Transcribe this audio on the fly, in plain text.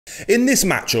In this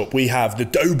matchup, we have the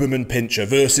Doberman Pinscher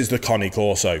versus the Cane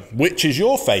Corso. Which is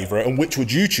your favourite and which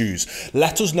would you choose?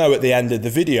 Let us know at the end of the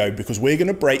video, because we're going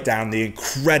to break down the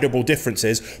incredible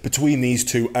differences between these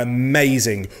two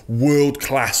amazing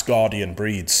world-class guardian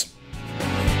breeds.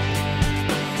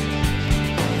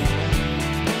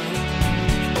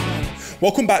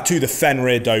 Welcome back to the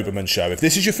Fenrir Doberman Show. If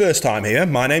this is your first time here,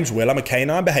 my name's Will, I'm a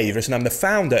canine behaviourist and I'm the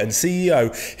founder and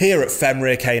CEO here at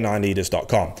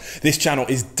FenrirCanineLeaders.com. This channel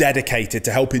is dedicated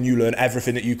to helping you learn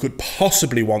everything that you could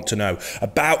possibly want to know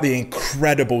about the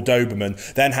incredible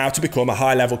Doberman, then how to become a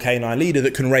high-level canine leader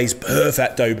that can raise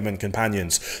perfect Doberman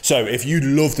companions. So if you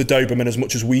love the Doberman as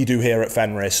much as we do here at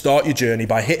Fenrir, start your journey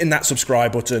by hitting that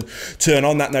subscribe button, turn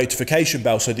on that notification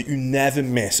bell so that you never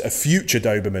miss a future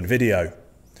Doberman video.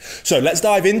 So let's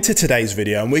dive into today's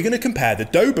video, and we're going to compare the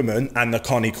Doberman and the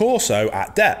Cane Corso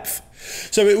at depth.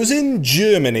 So it was in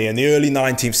Germany in the early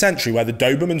 19th century where the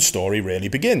Doberman story really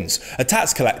begins. A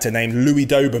tax collector named Louis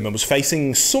Doberman was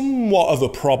facing somewhat of a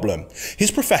problem. His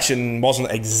profession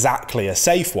wasn't exactly a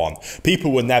safe one.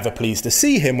 People were never pleased to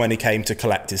see him when he came to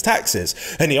collect his taxes,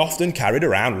 and he often carried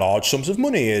around large sums of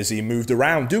money as he moved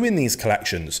around doing these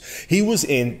collections. He was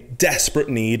in desperate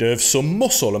need of some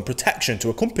muscle and protection to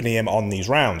accompany him on these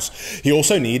rounds. He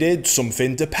also needed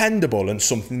something dependable and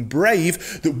something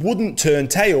brave that wouldn't turn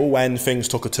tail when things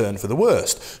took a turn for the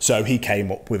worst. So he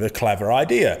came up with a clever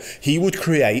idea. He would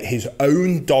create his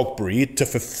own dog breed to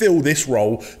fulfill this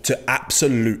role to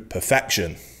absolute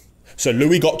perfection. So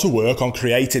Louis got to work on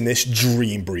creating this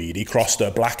dream breed. He crossed a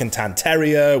black and tan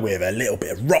terrier with a little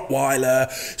bit of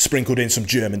Rottweiler, sprinkled in some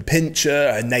German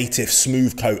Pinscher, a native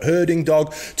smooth coat herding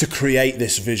dog to create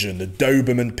this vision, the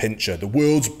Doberman Pinscher, the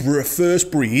world's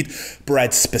first breed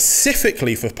bred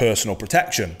specifically for personal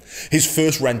protection. His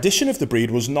first rendition of the breed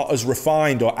was not as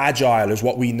refined or agile as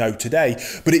what we know today,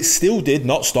 but it still did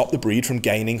not stop the breed from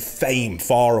gaining fame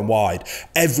far and wide.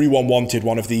 Everyone wanted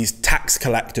one of these tax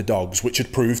collector dogs, which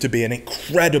had proved to be an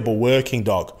incredible working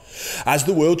dog. As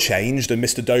the world changed and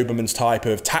Mr. Doberman's type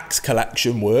of tax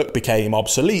collection work became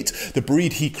obsolete, the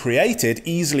breed he created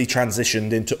easily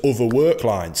transitioned into other work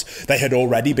lines. They had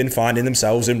already been finding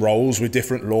themselves in roles with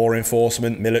different law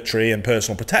enforcement, military and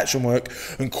personal protection work,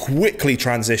 and quickly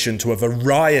transitioned to a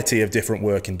variety of different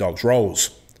working dogs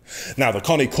roles. Now, the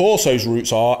Cane Corso's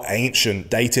roots are ancient,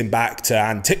 dating back to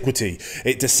antiquity.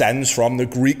 It descends from the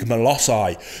Greek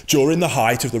Molossi. During the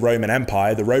height of the Roman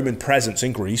Empire, the Roman presence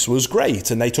in Greece was great,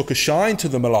 and they took a shine to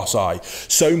the Molossi,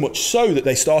 so much so that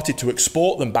they started to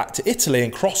export them back to Italy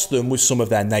and cross them with some of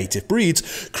their native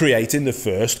breeds, creating the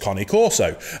first Cane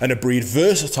Corso, and a breed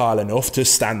versatile enough to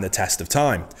stand the test of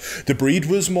time. The breed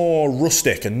was more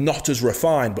rustic and not as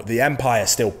refined, but the empire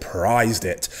still prized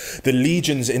it. The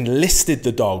legions enlisted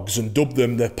the dog and dubbed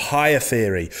them the Pyre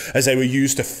Theory, as they were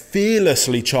used to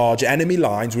fearlessly charge enemy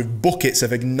lines with buckets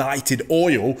of ignited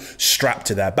oil strapped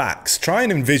to their backs. Try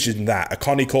and envision that, a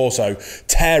Cane Corso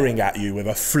tearing at you with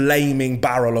a flaming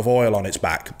barrel of oil on its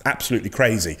back. Absolutely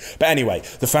crazy. But anyway,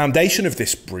 the foundation of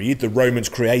this breed the Romans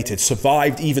created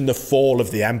survived even the fall of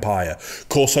the empire.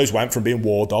 Corsos went from being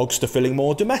war dogs to filling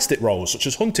more domestic roles, such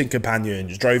as hunting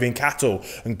companions, droving cattle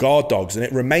and guard dogs, and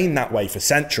it remained that way for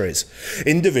centuries.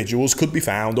 Individuals could be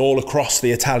found all across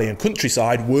the Italian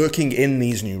countryside working in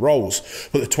these new roles.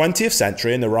 But the 20th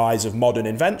century and the rise of modern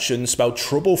inventions spelled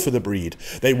trouble for the breed.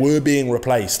 They were being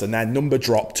replaced and their number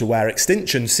dropped to where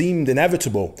extinction seemed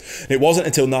inevitable. It wasn't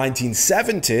until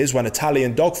 1970s when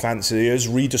Italian dog fanciers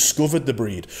rediscovered the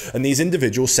breed, and these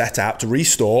individuals set out to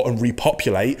restore and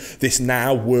repopulate this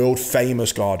now world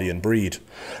famous guardian breed.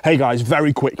 Hey guys,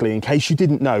 very quickly, in case you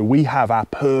didn't know, we have our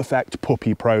Perfect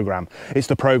Puppy program. It's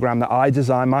the program that I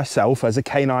designed myself as a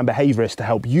canine behaviorist to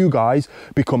help you guys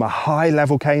become a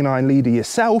high-level canine leader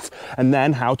yourself, and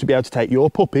then how to be able to take your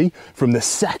puppy from the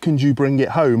second you bring it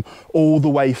home all the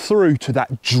way through to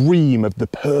that dream of the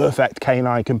perfect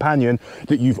canine companion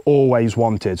that you've always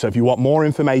wanted. So if you want more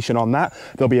information on that,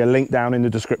 there'll be a link down in the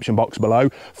description box below.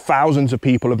 Thousands of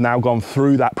people have now gone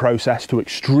through that process to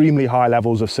extremely high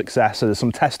levels of success. So there's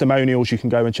some testimonials you can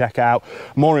go and check out.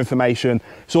 More information,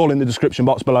 it's all in the description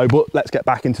box below, but let's get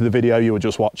back into the video you were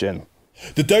just watching.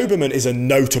 The Doberman is a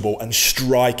notable and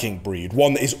striking breed,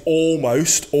 one that is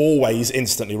almost always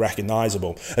instantly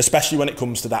recognisable, especially when it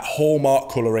comes to that hallmark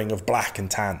colouring of black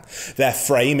and tan. Their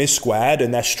frame is squared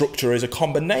and their structure is a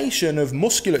combination of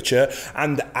musculature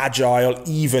and agile,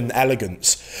 even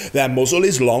elegance. Their muzzle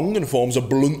is long and forms a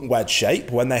blunt wedge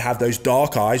shape when they have those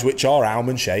dark eyes which are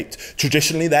almond shaped.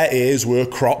 Traditionally their ears were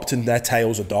cropped and their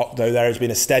tails are docked, though there has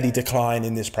been a steady decline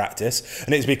in this practice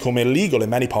and it's become illegal in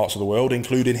many parts of the world,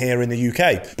 including here in the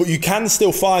UK. But you can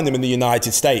still find them in the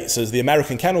United States, as the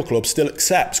American Kennel Club still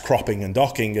accepts cropping and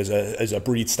docking as a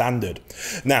breed standard.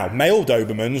 Now, male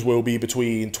Dobermans will be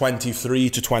between 23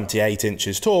 to 28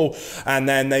 inches tall, and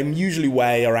then they usually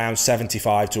weigh around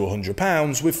 75 to 100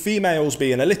 pounds, with females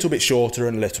being a little bit shorter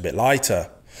and a little bit lighter.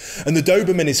 And the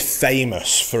Doberman is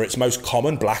famous for its most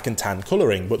common black and tan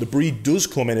colouring, but the breed does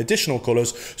come in additional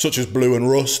colours such as blue and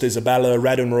rust, Isabella,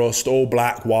 red and rust, all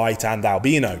black, white and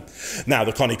albino. Now,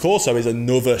 the Cane Corso is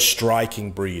another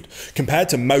striking breed. Compared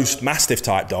to most Mastiff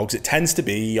type dogs, it tends to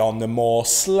be on the more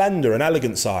slender and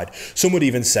elegant side. Some would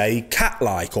even say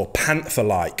cat-like or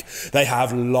panther-like. They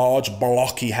have large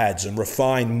blocky heads and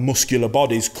refined muscular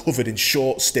bodies covered in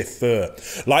short stiff fur.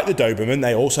 Like the Doberman,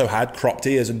 they also had cropped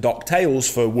ears and docked tails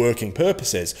for working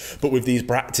purposes, but with these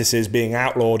practices being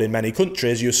outlawed in many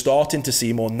countries, you're starting to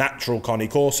see more natural Cane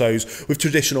Corsos with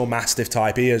traditional Mastiff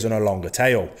type ears and a longer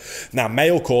tail. Now,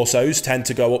 male Corsos tend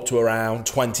to go up to around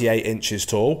 28 inches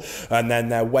tall, and then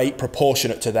their weight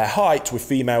proportionate to their height, with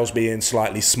females being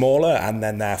slightly smaller and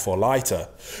then therefore lighter.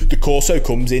 The Corso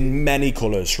comes in many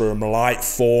colours, from light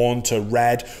fawn to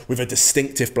red, with a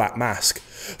distinctive black mask.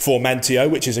 Formentio,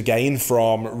 which is again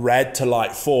from red to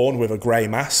light fawn with a grey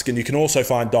mask, and you can also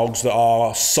find dogs that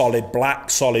are solid black,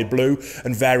 solid blue,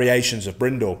 and variations of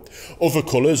brindle. Other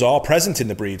colours are present in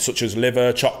the breed, such as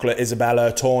liver, chocolate,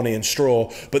 Isabella, tawny and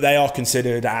straw, but they are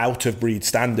considered out of breed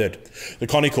standard. The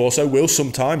Cane Corso will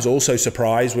sometimes also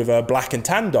surprise with a black and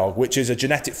tan dog, which is a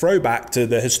genetic throwback to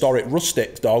the historic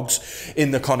rustic dogs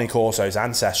in the Cane Corso's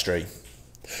ancestry.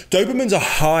 Dobermans are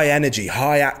high energy,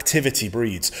 high activity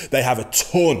breeds. They have a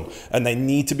ton, and they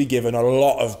need to be given a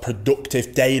lot of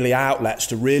productive daily outlets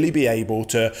to really be able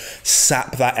to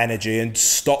sap that energy and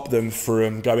stop them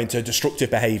from going to destructive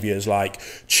behaviours like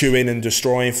chewing and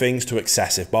destroying things to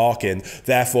excessive barking.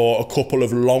 Therefore, a couple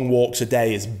of long walks a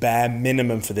day is bare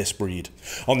minimum for this breed.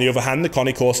 On the other hand, the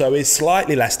Cane Corso is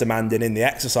slightly less demanding in the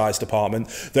exercise department,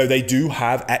 though they do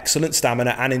have excellent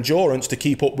stamina and endurance to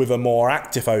keep up with a more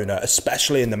active owner,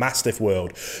 especially in the Mastiff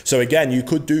world. So again, you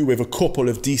could do with a couple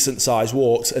of decent sized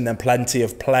walks and then plenty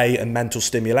of play and mental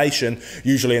stimulation,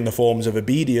 usually in the forms of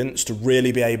obedience, to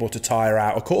really be able to tire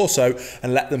out a Corso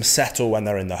and let them settle when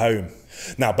they're in the home.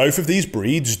 Now, both of these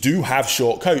breeds do have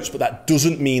short coats, but that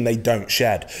doesn't mean they don't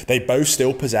shed. They both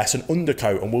still possess an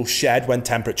undercoat and will shed when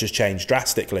temperatures change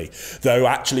drastically, though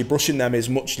actually brushing them is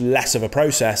much less of a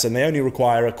process, and they only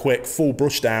require a quick full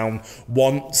brush down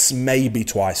once, maybe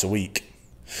twice a week.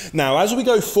 Now, as we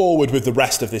go forward with the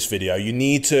rest of this video, you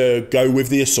need to go with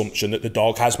the assumption that the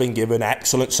dog has been given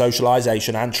excellent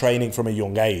socialisation and training from a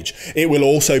young age. It will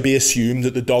also be assumed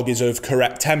that the dog is of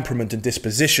correct temperament and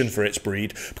disposition for its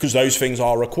breed, because those things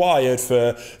are required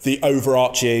for the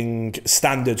overarching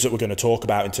standards that we're going to talk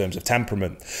about in terms of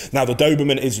temperament. Now, the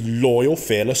Doberman is loyal,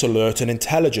 fearless, alert and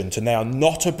intelligent, and they are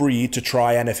not a breed to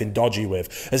try anything dodgy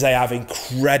with, as they have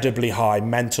incredibly high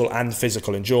mental and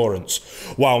physical endurance.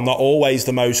 While not always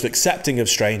the most accepting of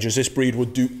strangers, this breed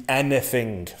would do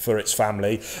anything for its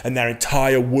family, and their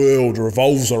entire world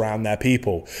revolves around their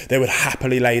people. They would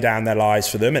happily lay down their lives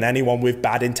for them, and anyone with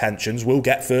bad intentions will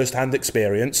get first-hand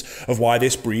experience of why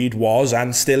this breed was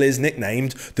and still is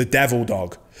nicknamed the Devil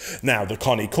Dog. Now, the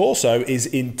Cane Corso is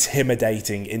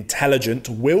intimidating, intelligent,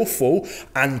 willful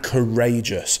and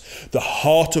courageous. The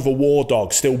heart of a war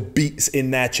dog still beats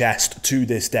in their chest to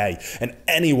this day, and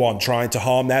anyone trying to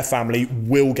harm their family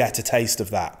will get a taste of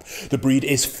that. The breed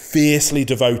is fiercely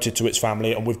devoted to its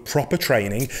family, and with proper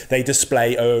training, they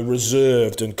display a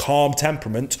reserved and calm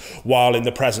temperament while in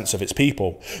the presence of its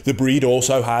people. The breed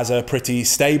also has a pretty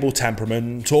stable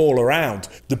temperament all around.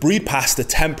 The breed passed a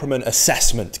temperament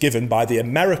assessment given by the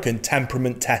American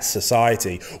Temperament Test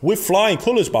Society, with flying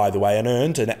colours by the way, and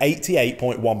earned an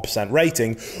 88.1%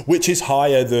 rating, which is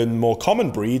higher than more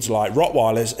common breeds like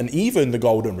Rottweilers and even the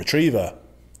Golden Retriever.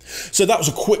 So that was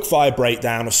a quick fire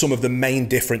breakdown of some of the main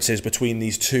differences between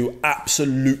these two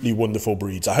absolutely wonderful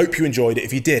breeds. I hope you enjoyed it.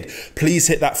 If you did, please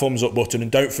hit that thumbs up button,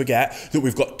 and don't forget that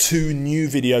we've got 2 new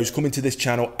videos coming to this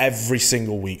channel every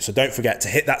single week. So don't forget to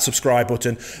hit that subscribe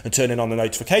button and turn on the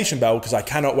notification bell, because I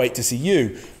cannot wait to see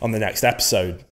you on the next episode.